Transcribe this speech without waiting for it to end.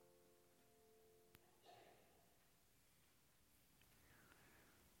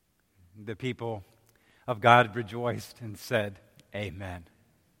The people of God rejoiced and said, Amen.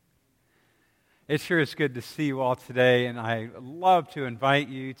 It sure is good to see you all today, and I love to invite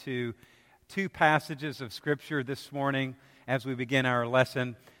you to two passages of Scripture this morning as we begin our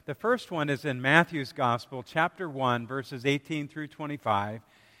lesson. The first one is in Matthew's Gospel, chapter 1, verses 18 through 25,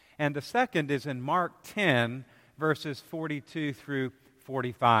 and the second is in Mark 10, verses 42 through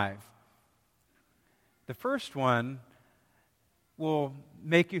 45. The first one will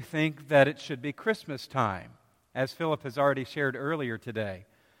make you think that it should be Christmas time, as Philip has already shared earlier today.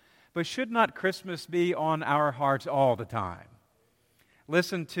 But should not Christmas be on our hearts all the time?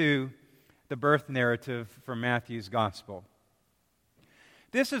 Listen to the birth narrative from Matthew's Gospel.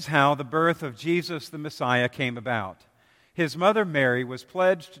 This is how the birth of Jesus the Messiah came about. His mother Mary was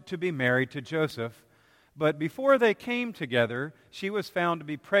pledged to be married to Joseph, but before they came together, she was found to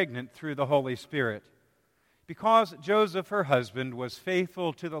be pregnant through the Holy Spirit. Because Joseph, her husband, was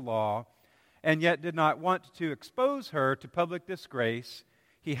faithful to the law and yet did not want to expose her to public disgrace,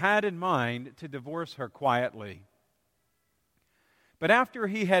 he had in mind to divorce her quietly. But after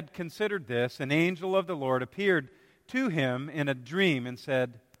he had considered this, an angel of the Lord appeared to him in a dream and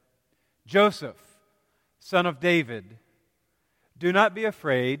said, Joseph, son of David, do not be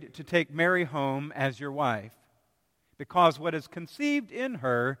afraid to take Mary home as your wife, because what is conceived in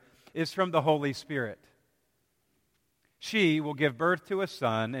her is from the Holy Spirit. She will give birth to a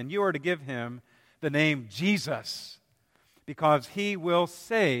son, and you are to give him the name Jesus, because he will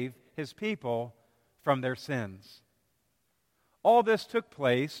save his people from their sins. All this took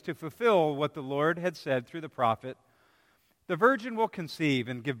place to fulfill what the Lord had said through the prophet. The virgin will conceive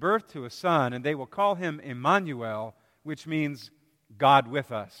and give birth to a son, and they will call him Emmanuel, which means God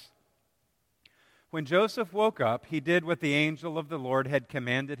with us. When Joseph woke up, he did what the angel of the Lord had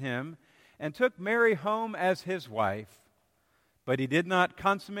commanded him, and took Mary home as his wife. But he did not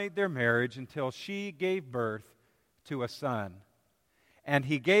consummate their marriage until she gave birth to a son. And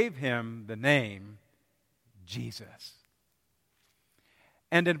he gave him the name Jesus.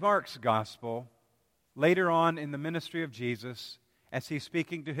 And in Mark's Gospel, later on in the ministry of Jesus, as he's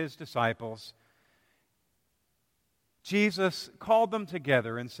speaking to his disciples, Jesus called them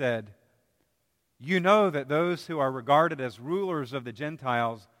together and said, You know that those who are regarded as rulers of the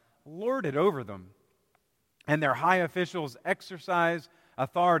Gentiles lord it over them, and their high officials exercise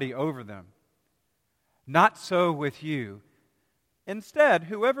authority over them. Not so with you. Instead,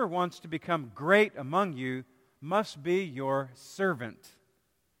 whoever wants to become great among you must be your servant.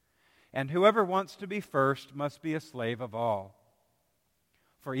 And whoever wants to be first must be a slave of all.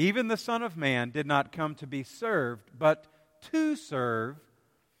 For even the Son of Man did not come to be served, but to serve,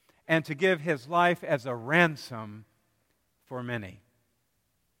 and to give his life as a ransom for many.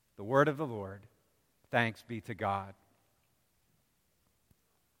 The word of the Lord. Thanks be to God.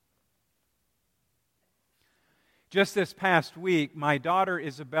 Just this past week, my daughter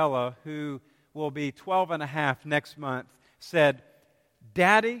Isabella, who will be 12 and a half next month, said,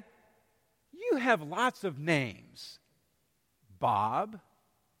 Daddy, you have lots of names. Bob,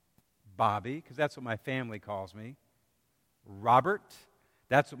 Bobby, because that's what my family calls me. Robert,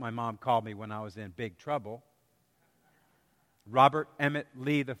 that's what my mom called me when I was in big trouble. Robert Emmett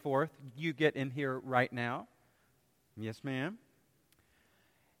Lee IV, you get in here right now. Yes, ma'am.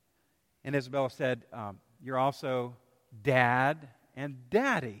 And Isabella said, you're also Dad and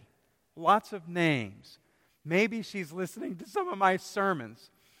Daddy. Lots of names. Maybe she's listening to some of my sermons.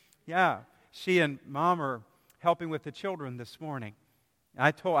 Yeah, she and Mom are helping with the children this morning.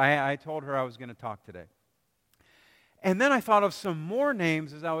 I told her I was going to talk today. And then I thought of some more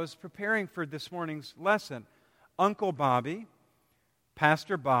names as I was preparing for this morning's lesson. Uncle Bobby,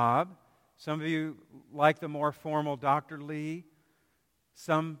 Pastor Bob. Some of you like the more formal Dr. Lee.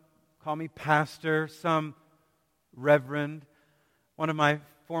 Some call me Pastor, some Reverend. One of my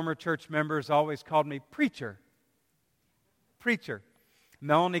former church members always called me Preacher. Preacher.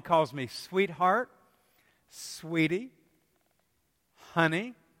 Melanie calls me Sweetheart, Sweetie,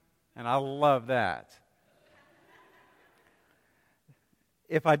 Honey, and I love that.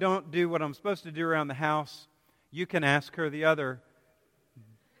 If I don't do what I'm supposed to do around the house, you can ask her the other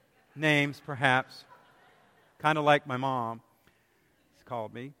names, perhaps. Kind of like my mom has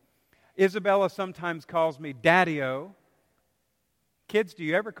called me. Isabella sometimes calls me Daddy-O. Kids, do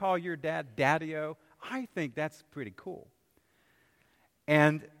you ever call your dad Daddy-O? I think that's pretty cool.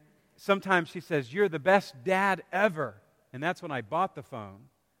 And sometimes she says, you're the best dad ever. And that's when I bought the phone.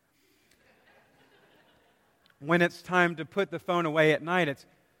 When it's time to put the phone away at night, it's,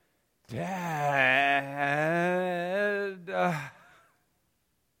 Dad.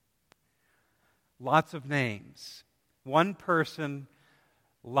 Lots of names. One person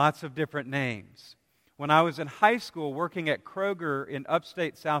lots of different names. When I was in high school working at Kroger in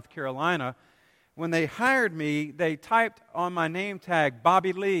upstate South Carolina, when they hired me, they typed on my name tag,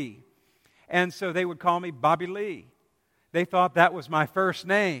 Bobby Lee. And so they would call me Bobby Lee. They thought that was my first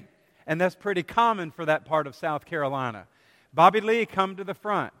name. And that's pretty common for that part of South Carolina. Bobby Lee, come to the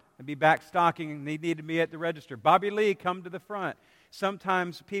front. I'd be back stocking and they needed me at the register. Bobby Lee, come to the front.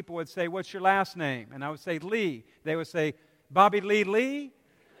 Sometimes people would say, what's your last name? And I would say, Lee. They would say, Bobby Lee Lee?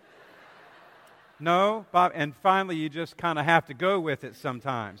 No, Bob. And finally, you just kind of have to go with it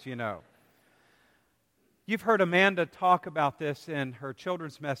sometimes, you know. You've heard Amanda talk about this in her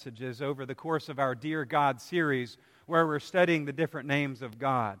children's messages over the course of our Dear God series, where we're studying the different names of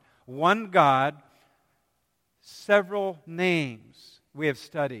God. One God, several names we have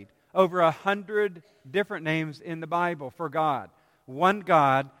studied. Over 100 different names in the Bible for God. One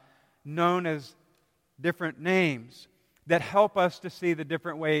God known as different names that help us to see the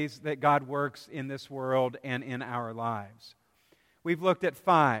different ways that God works in this world and in our lives. We've looked at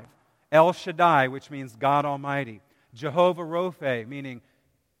 5. El Shaddai, which means God Almighty. Jehovah Rophe, meaning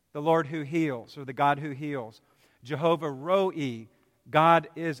the Lord who heals, or the God who heals. Jehovah Roi, God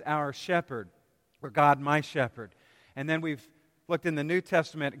is our shepherd, or God my shepherd. And then we've looked in the New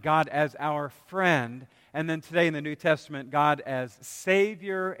Testament, God as our friend. And then today in the New Testament, God as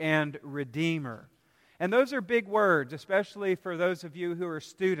Savior and Redeemer. And those are big words, especially for those of you who are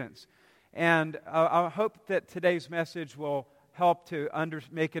students. And I hope that today's message will help to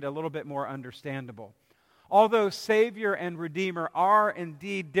make it a little bit more understandable. Although Savior and Redeemer are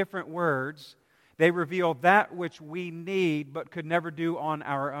indeed different words, they reveal that which we need but could never do on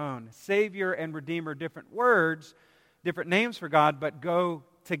our own. Savior and Redeemer, different words, different names for God, but go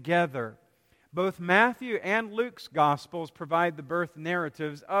together. Both Matthew and Luke's Gospels provide the birth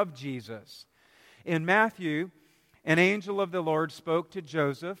narratives of Jesus. In Matthew, an angel of the Lord spoke to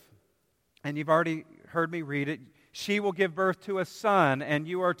Joseph, and you've already heard me read it. She will give birth to a son, and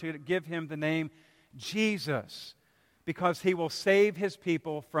you are to give him the name Jesus, because he will save his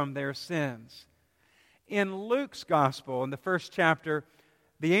people from their sins. In Luke's Gospel, in the first chapter,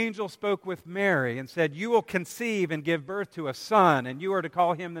 the angel spoke with Mary and said, you will conceive and give birth to a son, and you are to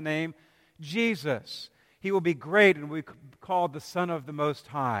call him the name Jesus. He will be great and will be called the Son of the Most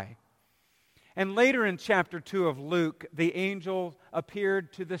High. And later in chapter 2 of Luke, the angel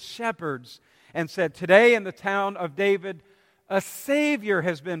appeared to the shepherds and said, today in the town of David, a Savior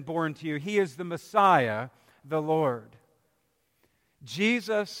has been born to you. He is the Messiah, the Lord.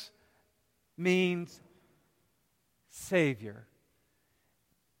 Jesus means Savior.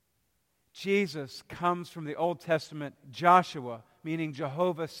 Jesus comes from the Old Testament Joshua, meaning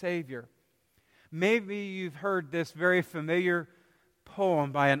Jehovah Savior. Maybe you've heard this very familiar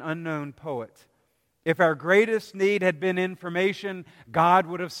poem by an unknown poet. If our greatest need had been information, God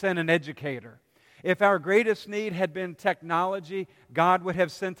would have sent an educator. If our greatest need had been technology, God would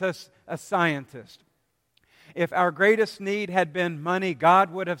have sent us a scientist. If our greatest need had been money,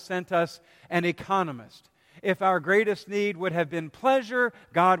 God would have sent us an economist. If our greatest need would have been pleasure,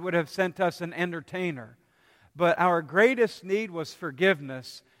 God would have sent us an entertainer. But our greatest need was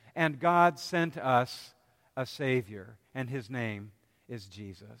forgiveness, and God sent us a Savior, and His name is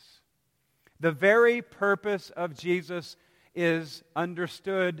Jesus. The very purpose of Jesus is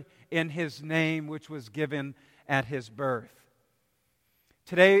understood in His name, which was given at His birth.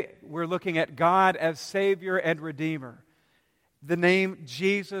 Today, we're looking at God as Savior and Redeemer. The name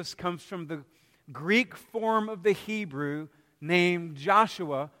Jesus comes from the Greek form of the Hebrew named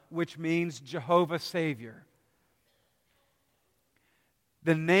Joshua, which means Jehovah Savior.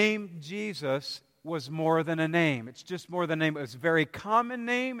 The name Jesus was more than a name. It's just more than a name. It was a very common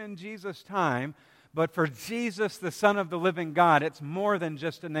name in Jesus' time, but for Jesus, the Son of the living God, it's more than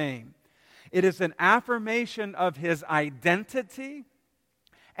just a name. It is an affirmation of His identity,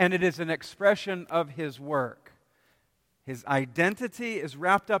 and it is an expression of His work. His identity is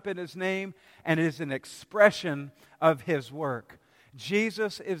wrapped up in His name, and it is an expression of His work.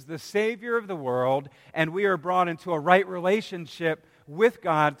 Jesus is the Savior of the world, and we are brought into a right relationship with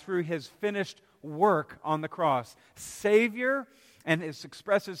God through His finished work on the cross. Savior, and it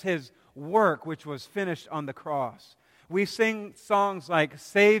expresses His work, which was finished on the cross. We sing songs like,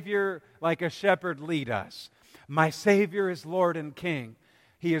 Savior, like a shepherd, lead us. My Savior is Lord and King.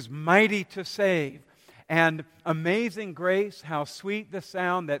 He is mighty to save. And amazing grace, how sweet the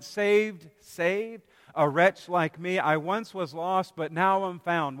sound that saved a wretch like me. I once was lost, but now am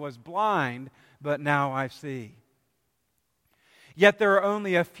found. Was blind, but now I see. Yet there are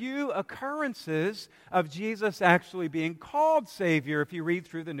only a few occurrences of Jesus actually being called Savior if you read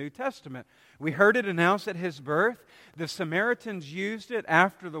through the New Testament. We heard it announced at His birth. The Samaritans used it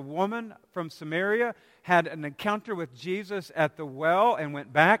after the woman from Samaria had an encounter with Jesus at the well and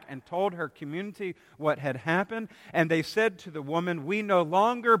went back and told her community what had happened. And they said to the woman, "We no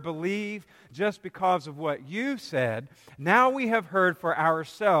longer believe just because of what you said. Now we have heard for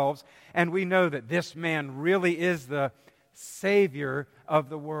ourselves, and we know that this man really is the Savior of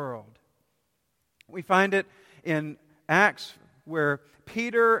the world." We find it in Acts where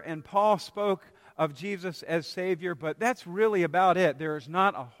Peter and Paul spoke of Jesus as Savior, but that's really about it. There is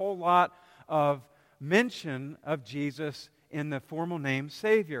not a whole lot of mention of Jesus in the formal name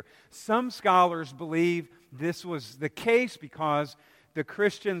Savior. Some scholars believe this was the case because the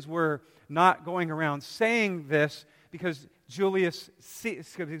Christians were not going around saying this because Julius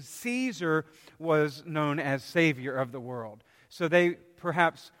Caesar was known as Savior of the world. So they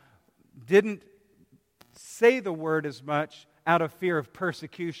perhaps didn't say the word as much out of fear of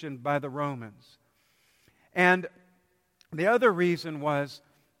persecution by the Romans. And the other reason was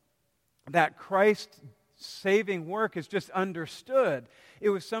that Christ's saving work is just understood. It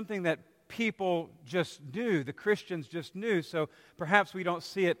was something that people just knew, the Christians just knew, so perhaps we don't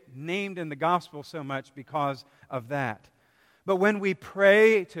see it named in the gospel so much because of that. But when we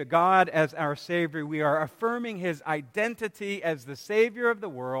pray to God as our Savior, we are affirming His identity as the Savior of the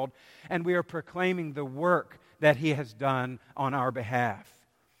world, and we are proclaiming the work that He has done on our behalf.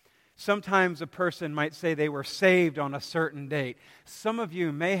 Sometimes a person might say they were saved on a certain date. Some of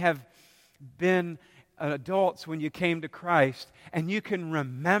you may have been adults when you came to Christ, and you can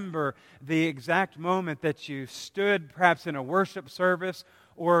remember the exact moment that you stood perhaps in a worship service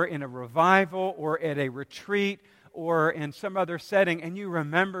or in a revival or at a retreat or in some other setting, and you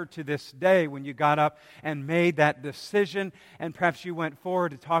remember to this day when you got up and made that decision, and perhaps you went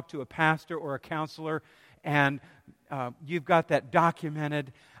forward to talk to a pastor or a counselor, and you've got that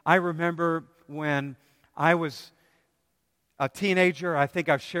documented. I remember when I was a teenager, I think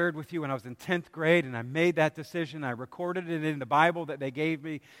I've shared with you when I was in 10th grade, and I made that decision. I recorded it in the Bible that they gave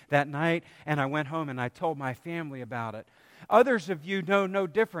me that night, and I went home and I told my family about it. Others of you know no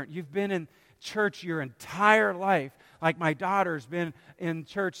different. You've been in church your entire life, like my daughter's been in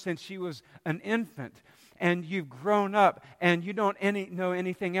church since she was an infant, and you've grown up, and you don't know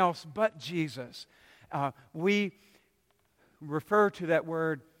anything else but Jesus. We refer to that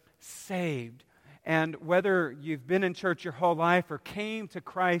word saved. And whether you've been in church your whole life or came to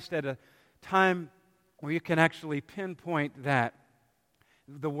Christ at a time where you can actually pinpoint that,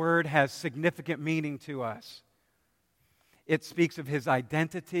 the word has significant meaning to us. It speaks of His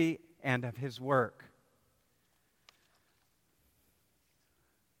identity and of His work.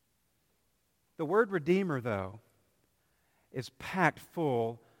 The word Redeemer, though, is packed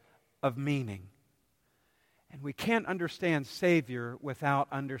full of meaning. And we can't understand Savior without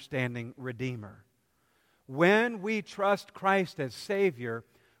understanding Redeemer. When we trust Christ as Savior,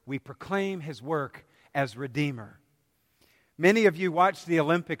 we proclaim His work as Redeemer. Many of you watched the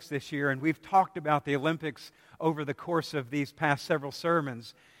Olympics this year, and we've talked about the Olympics over the course of these past several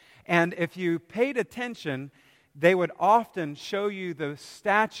sermons. And if you paid attention, they would often show you the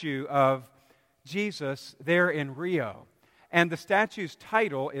statue of Jesus there in Rio. And the statue's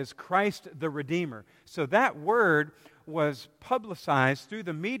title is Christ the Redeemer. So that word was publicized through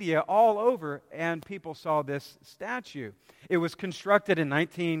the media all over, and people saw this statue. It was constructed in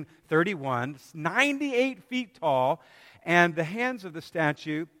 1931, it's 98 feet tall, and the hands of the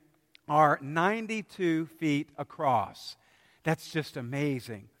statue are 92 feet across. That's just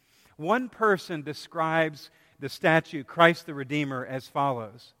amazing. One person describes the statue, Christ the Redeemer, as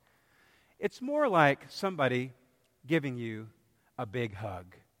follows. It's more like somebody giving you a big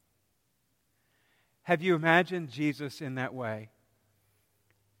hug. Have you imagined Jesus in that way?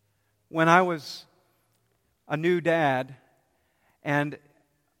 When I was a new dad, and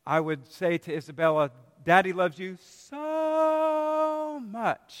I would say to Isabella, "Daddy loves you so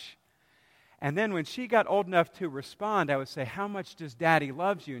much." And then when she got old enough to respond, I would say, "How much does Daddy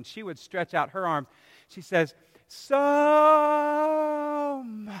love you?" And she would stretch out her arms. She says, "So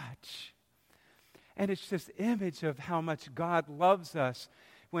much." And it's this image of how much God loves us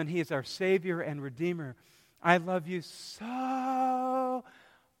when He is our Savior and Redeemer. I love you so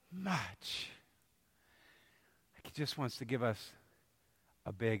much. He just wants to give us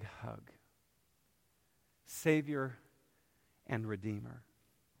a big hug. Savior and Redeemer.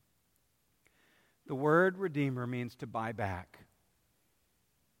 The word Redeemer means to buy back.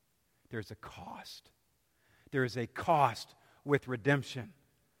 There's a cost. There is a cost with redemption.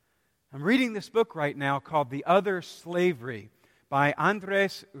 I'm reading this book right now called The Other Slavery by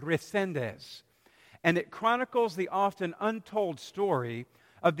Andres Resendez. And it chronicles the often untold story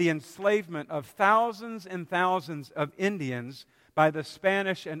of the enslavement of thousands and thousands of Indians by the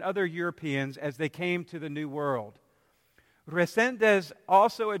Spanish and other Europeans as they came to the New World. Resendez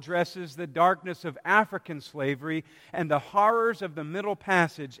also addresses the darkness of African slavery and the horrors of the Middle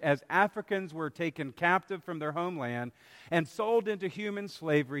Passage as Africans were taken captive from their homeland and sold into human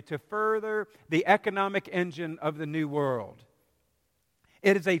slavery to further the economic engine of the New World.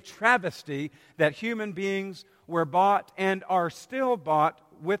 It is a travesty that human beings were bought and are still bought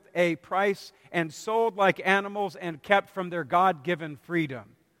with a price and sold like animals and kept from their God-given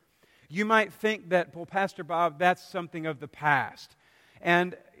freedom. You might think that, well, Pastor Bob, that's something of the past.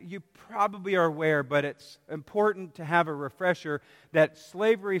 And you probably are aware, but it's important to have a refresher that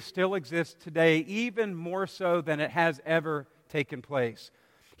slavery still exists today, even more so than it has ever taken place.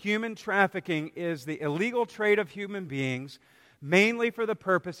 Human trafficking is the illegal trade of human beings, mainly for the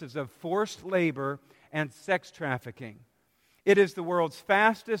purposes of forced labor and sex trafficking. It is the world's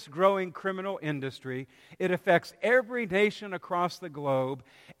fastest growing criminal industry. It affects every nation across the globe.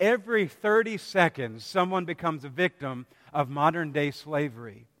 Every 30 seconds, someone becomes a victim of modern day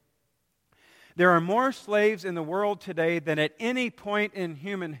slavery. There are more slaves in the world today than at any point in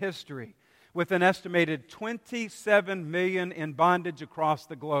human history, with an estimated 27 million in bondage across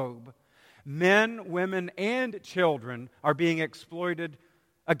the globe. Men, women, and children are being exploited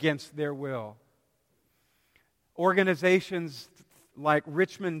against their will. Organizations like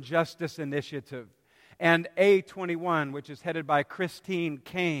Richmond Justice Initiative and A21, which is headed by Christine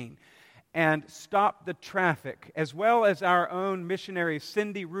Caine, and Stop the Traffic, as well as our own missionary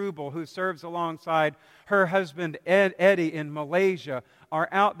Cindy Rubel, who serves alongside her husband Eddie in Malaysia, are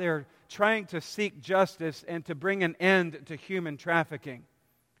out there trying to seek justice and to bring an end to human trafficking.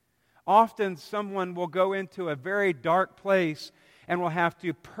 Often someone will go into a very dark place and will have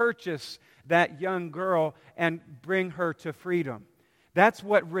to purchase that young girl and bring her to freedom. That's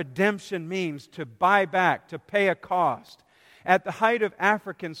what redemption means, to buy back, to pay a cost. At the height of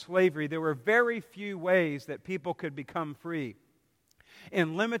African slavery, there were very few ways that people could become free.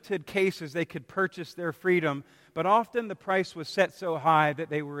 In limited cases, they could purchase their freedom, but often the price was set so high that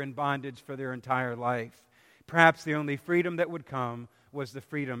they were in bondage for their entire life. Perhaps the only freedom that would come was the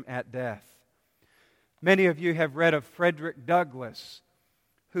freedom at death. Many of you have read of Frederick Douglass,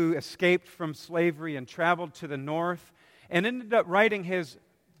 who escaped from slavery and traveled to the north and ended up writing his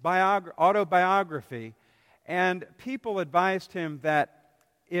autobiography. And people advised him that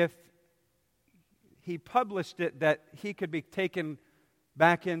if he published it, that he could be taken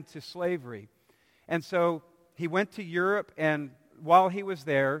back into slavery. And so he went to Europe, and while he was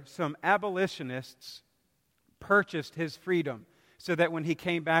there, some abolitionists purchased his freedom so that when he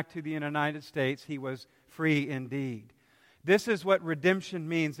came back to the United States, he was free indeed. This is what redemption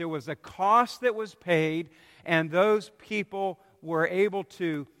means. There was a cost that was paid, and those people were able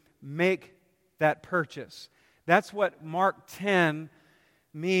to make that purchase. That's what Mark 10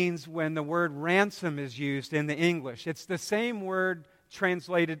 means when the word ransom is used in the English. It's the same word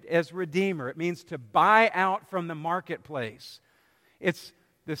translated as redeemer. It means to buy out from the marketplace. It's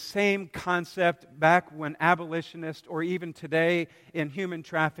the same concept back when abolitionists, or even today in human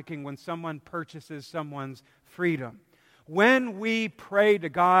trafficking, when someone purchases someone's freedom. When we pray to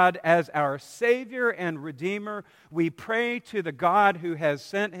God as our Savior and Redeemer, we pray to the God who has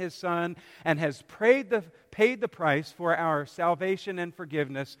sent His Son and has paid the price for our salvation and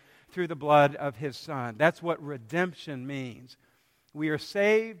forgiveness through the blood of His Son. That's what redemption means. We are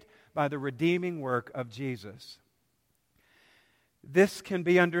saved by the redeeming work of Jesus. This can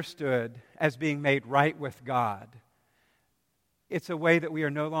be understood as being made right with God. It's a way that we are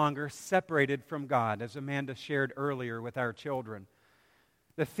no longer separated from God, as Amanda shared earlier with our children.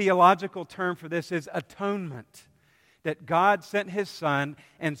 The theological term for this is atonement, that God sent His Son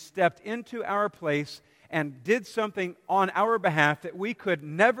and stepped into our place and did something on our behalf that we could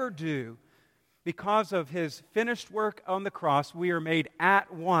never do. Because of His finished work on the cross, we are made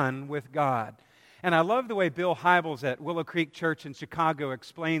at one with God. And I love the way Bill Hybels at Willow Creek Church in Chicago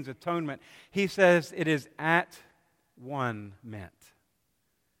explains atonement. He says it is at one meant.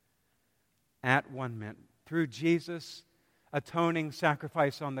 At one meant. Through Jesus' atoning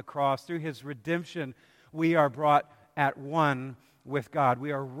sacrifice on the cross, through His redemption, we are brought at one with God.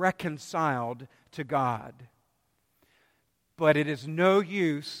 We are reconciled to God. But it is no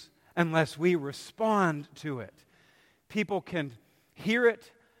use unless we respond to it. People can hear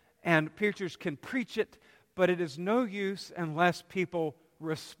it and preachers can preach it, but it is no use unless people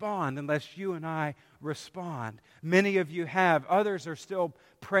respond, unless you and I respond. Many of you have. Others are still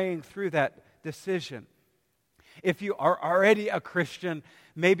praying through that decision. If you are already a Christian,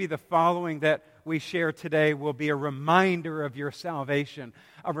 maybe the following that we share today will be a reminder of your salvation,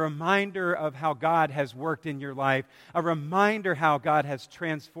 a reminder of how God has worked in your life, a reminder how God has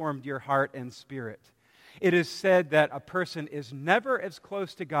transformed your heart and spirit. It is said that a person is never as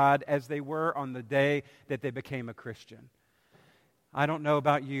close to God as they were on the day that they became a Christian. I don't know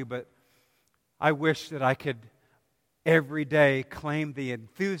about you, but I wish that I could every day claim the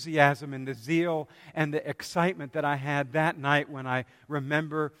enthusiasm and the zeal and the excitement that I had that night when I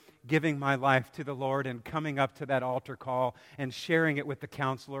remember giving my life to the Lord and coming up to that altar call and sharing it with the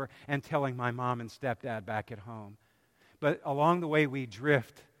counselor and telling my mom and stepdad back at home. But along the way we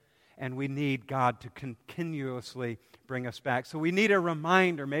drift, and we need God to continuously bring us back. So we need a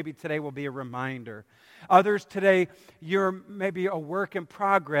reminder. Maybe today will be a reminder. Others today, you're maybe a work in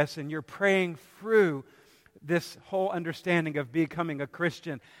progress and you're praying through this whole understanding of becoming a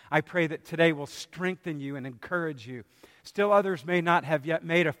Christian. I pray that today will strengthen you and encourage you. Still others may not have yet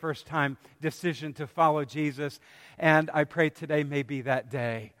made a first-time decision to follow Jesus, and I pray today may be that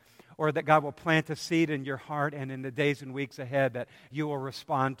day, or that God will plant a seed in your heart, and in the days and weeks ahead that you will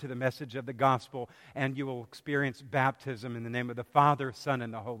respond to the message of the gospel and you will experience baptism in the name of the Father, Son,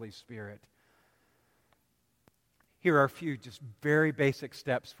 and the Holy Spirit. Here are a few just very basic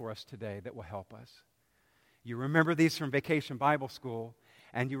steps for us today that will help us. You remember these from Vacation Bible School,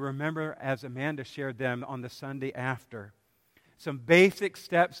 and you remember as Amanda shared them on the Sunday after. Some basic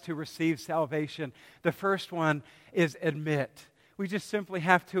steps to receive salvation. The first one is admit. We just simply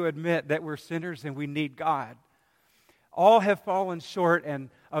have to admit that we're sinners and we need God. All have fallen short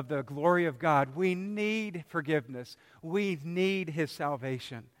of the glory of God. We need forgiveness. We need His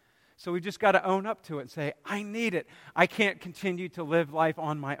salvation. So we just got to own up to it and say, I need it. I can't continue to live life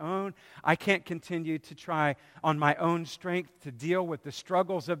on my own. I can't continue to try on my own strength to deal with the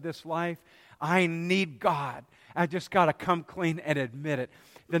struggles of this life. I need God. I just got to come clean and admit it.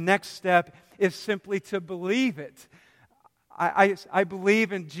 The next step is simply to believe it. I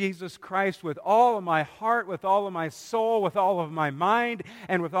believe in Jesus Christ with all of my heart, with all of my soul, with all of my mind,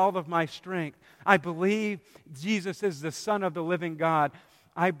 and with all of my strength. I believe Jesus is the Son of the living God.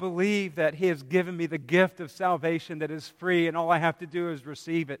 I believe that He has given me the gift of salvation that is free, and all I have to do is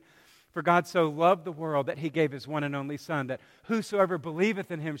receive it. For God so loved the world that He gave His one and only Son, that whosoever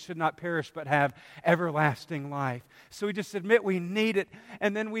believeth in Him should not perish but have everlasting life. So we just admit we need it,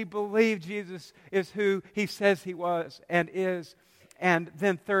 and then we believe Jesus is who He says He was and is. And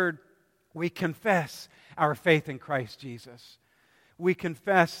then third, we confess our faith in Christ Jesus. We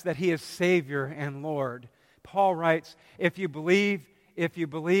confess that He is Savior and Lord. Paul writes, if you believe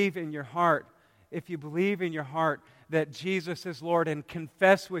in your heart that Jesus is Lord and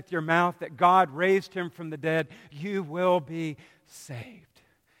confess with your mouth that God raised Him from the dead, you will be saved.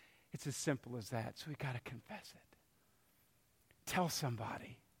 It's as simple as that. So we got to confess it. Tell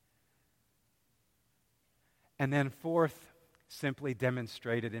somebody. And then fourth, simply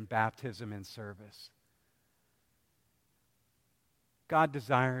demonstrate it in baptism and service. God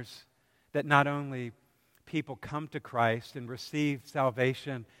desires that not only people come to Christ and receive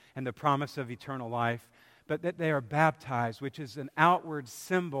salvation and the promise of eternal life, but that they are baptized, which is an outward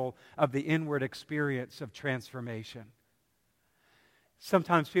symbol of the inward experience of transformation.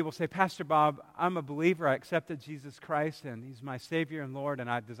 Sometimes people say, Pastor Bob, I'm a believer. I accepted Jesus Christ, and He's my Savior and Lord, and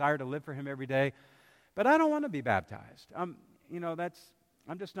I desire to live for Him every day, but I don't want to be baptized. I'm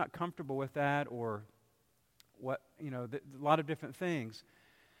just not comfortable with that, or a lot of different things.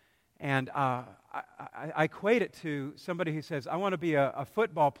 And I equate it to somebody who says, I want to be a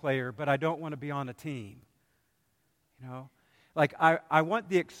football player, but I don't want to be on a team. Like I want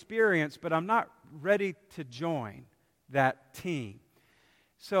the experience, but I'm not ready to join that team.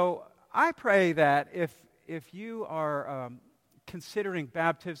 So I pray that if you are considering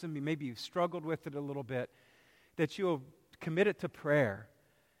baptism, maybe you've struggled with it a little bit, that you'll commit it to prayer.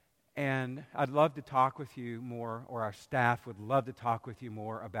 And I'd love to talk with you more, or our staff would love to talk with you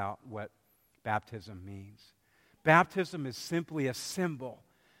more about what baptism means. Baptism is simply a symbol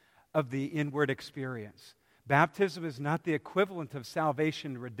of the inward experience. Baptism is not the equivalent of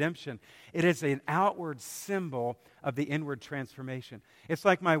salvation and redemption. It is an outward symbol of the inward transformation. It's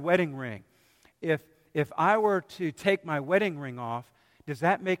like my wedding ring. If I were to take my wedding ring off, does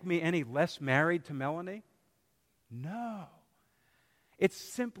that make me any less married to Melanie? No. It's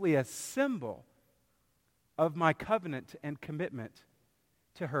simply a symbol of my covenant and commitment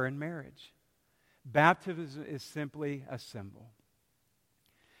to her in marriage. Baptism is simply a symbol.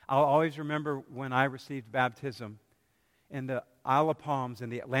 I'll always remember when I received baptism in the Isle of Palms in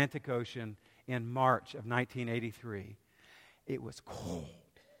the Atlantic Ocean in March of 1983. It was cold,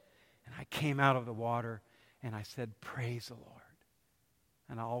 and I came out of the water, And I said, praise the Lord.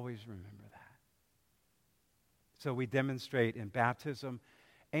 And I always remember that. So we demonstrate in baptism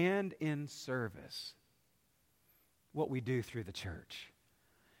and in service what we do through the church.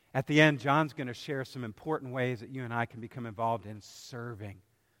 At the end, John's going to share some important ways that you and I can become involved in serving.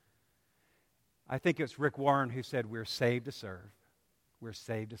 I think it's Rick Warren who said, we're saved to serve. We're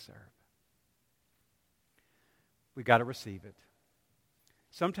saved to serve. We've got to receive it.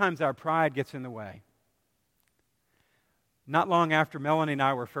 Sometimes our pride gets in the way. Not long after Melanie and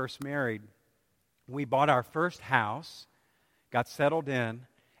I were first married, we bought our first house, got settled in,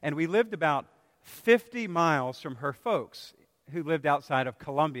 and we lived about 50 miles from her folks who lived outside of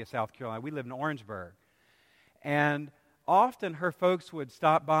Columbia, South Carolina. We lived in Orangeburg. And often her folks would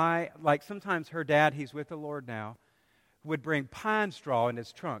stop by, like sometimes her dad, he's with the Lord now, would bring pine straw in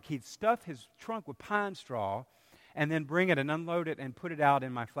his trunk. He'd stuff his trunk with pine straw and then bring it and unload it and put it out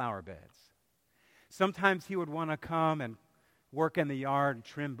in my flower beds. Sometimes he would want to come and work in the yard and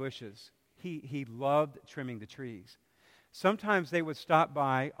trim bushes. He loved trimming the trees. Sometimes they would stop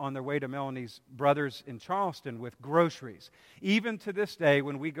by on their way to Melanie's brothers in Charleston with groceries. Even to this day,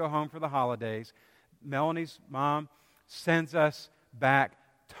 when we go home for the holidays, Melanie's mom sends us back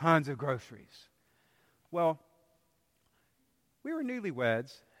tons of groceries. Well, we were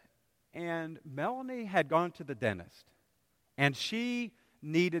newlyweds, and Melanie had gone to the dentist, and she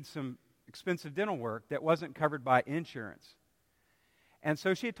needed some expensive dental work that wasn't covered by insurance. And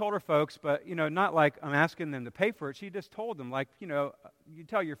so she had told her folks, but, not like I'm asking them to pay for it. She just told them, like, you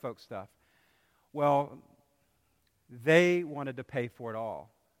tell your folks stuff. Well, they wanted to pay for it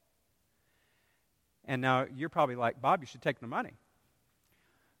all. And now you're probably like, Bob, you should take the money.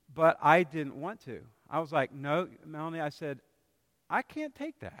 But I didn't want to. I was like, no, Melanie, I said, I can't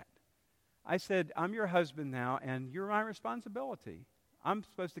take that. I said, I'm your husband now, and you're my responsibility. I'm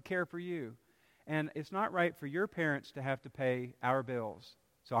supposed to care for you. And it's not right for your parents to have to pay our bills.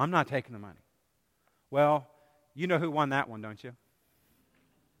 So I'm not taking the money. Well, you know who won that one, don't you?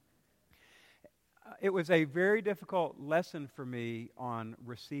 It was a very difficult lesson for me on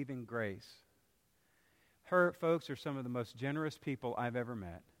receiving grace. Her folks are some of the most generous people I've ever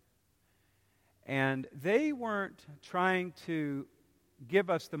met. And they weren't trying to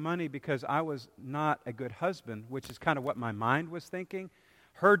give us the money because I was not a good husband, which is kind of what my mind was thinking.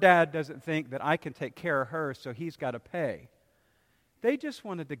 Her dad doesn't think that I can take care of her, so he's got to pay. They just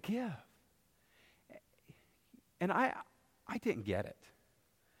wanted to give. And I didn't get it.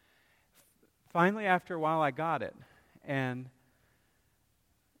 Finally, after a while, I got it. And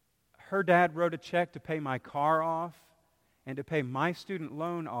her dad wrote a check to pay my car off and to pay my student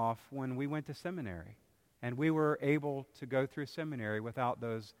loan off when we went to seminary. And we were able to go through seminary without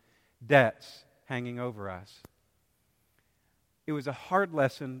those debts hanging over us. It was a hard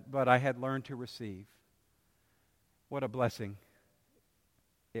lesson, but I had learned to receive. What a blessing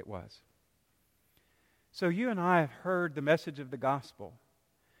it was. So you and I have heard the message of the gospel.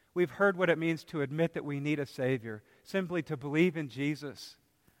 We've heard what it means to admit that we need a Savior, simply to believe in Jesus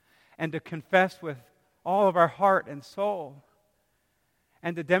and to confess with all of our heart and soul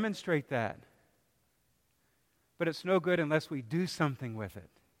and to demonstrate that. But it's no good unless we do something with it,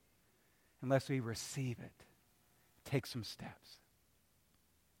 unless we receive it. Take some steps.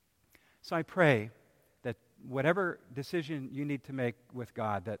 So I pray that whatever decision you need to make with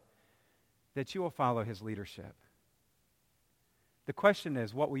God, that you will follow His leadership. The question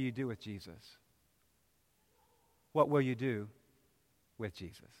is, what will you do with Jesus? What will you do with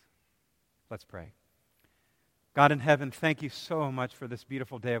Jesus? Let's pray. God in heaven, thank you so much for this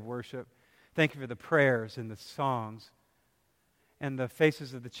beautiful day of worship. Thank you for the prayers and the songs and the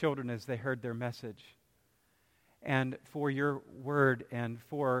faces of the children as they heard their message. And for your word, and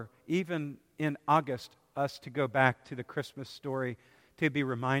for even in August, us to go back to the Christmas story to be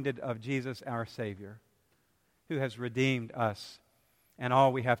reminded of Jesus, our Savior, who has redeemed us, and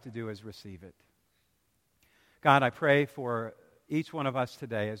all we have to do is receive it. God, I pray for each one of us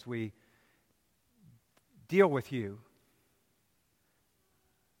today as we deal with you,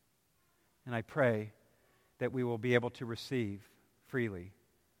 and I pray that we will be able to receive freely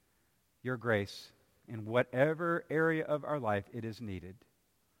your grace in whatever area of our life it is needed,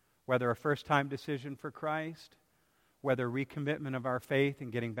 whether a first-time decision for Christ, whether recommitment of our faith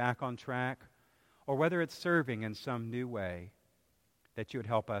and getting back on track, or whether it's serving in some new way, that you would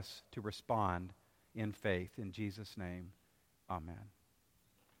help us to respond in faith. In Jesus' name, amen.